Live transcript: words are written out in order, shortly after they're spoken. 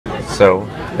So,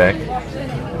 Bec,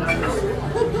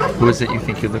 who is it you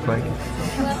think you look like?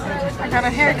 I got a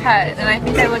haircut and I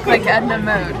think I look like Edna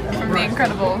Mode from The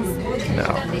Incredibles. No.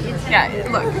 Yeah,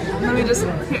 look, let me just,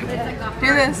 here,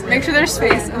 do this, make sure there's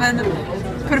space, and then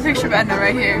put a picture of Edna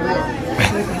right here.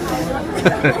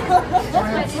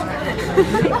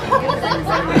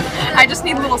 I just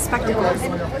need little spectacles.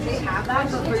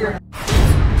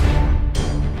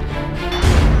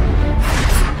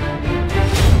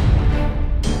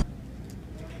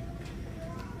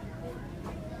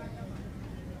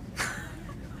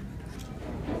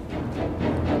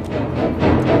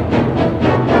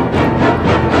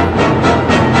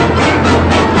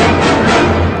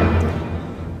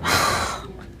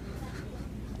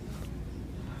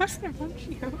 What's gonna punch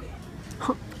you?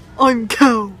 I'm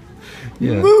Cow.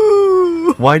 Yeah.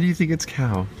 Moo! Why do you think it's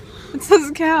Cow? It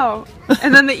says cow.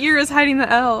 And then the ear is hiding the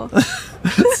L.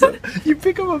 So, you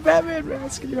pick up a Batman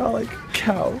mask and you're all like,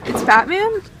 Cow. It's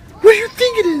Batman? What do you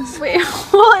think it is? Wait,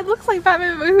 well it looks like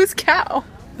Batman, but who's Cow?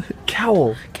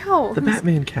 Cowl. Cowl. The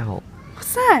Batman cowl.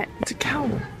 What's that? It's a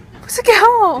cowl. What's a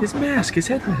cowl? His mask, his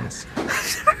head mask.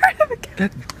 I've never heard of a cowl.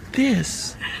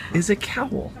 This is a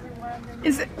cowl.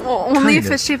 Is it only if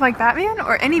Kinda. it's shaped like Batman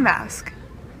or any mask?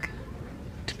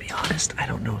 To be honest, I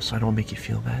don't know, so I don't make you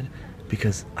feel bad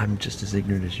because I'm just as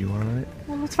ignorant as you are on it.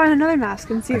 Well, let's find another mask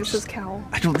and see if it says cowl.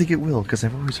 I don't think it will because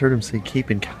I've always heard him say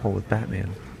cape and cowl with Batman.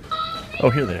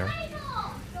 Oh, here they are.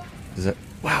 Is that?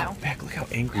 Wow, Bec, look how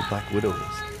angry Black Widow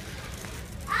is.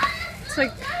 It's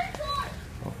like,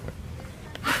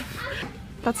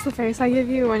 that's the face I give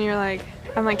you when you're like,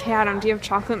 I'm like, hey Adam, do you have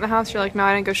chocolate in the house? You're like, no,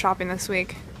 I didn't go shopping this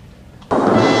week.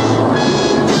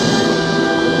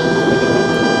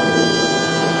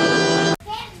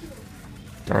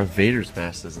 Darth Vader's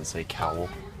mask doesn't say cowl.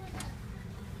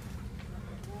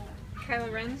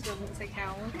 Kylo Ren's doesn't say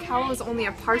cowl. Cowl is only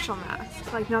a partial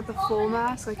mask, like not the full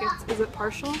mask. Like, is it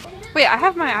partial? Wait, I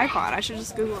have my iPod. I should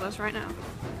just Google this right now.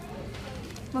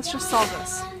 Let's just solve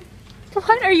this.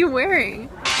 What are you wearing?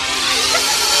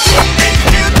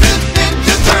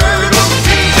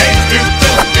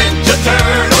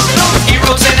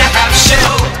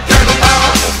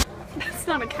 That's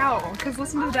not a cowl, because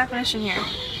listen to the definition here.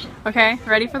 Okay,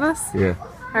 ready for this? Yeah.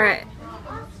 Alright.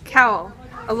 Cowl.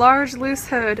 A large loose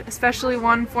hood, especially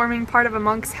one forming part of a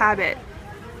monk's habit.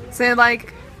 So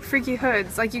like freaky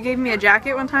hoods. Like you gave me a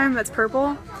jacket one time that's purple,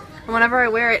 and whenever I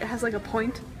wear it, it has like a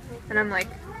point, and I'm like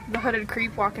the hooded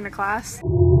creep walking to class.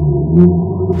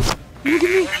 Look at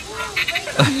me.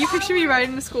 Can you picture me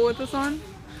riding to school with this on?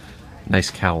 Nice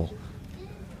cowl.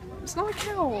 It's not a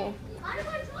cowl.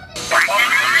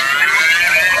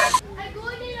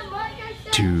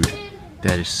 Dude,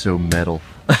 that is so metal.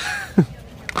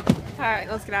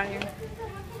 Alright, let's get out of here.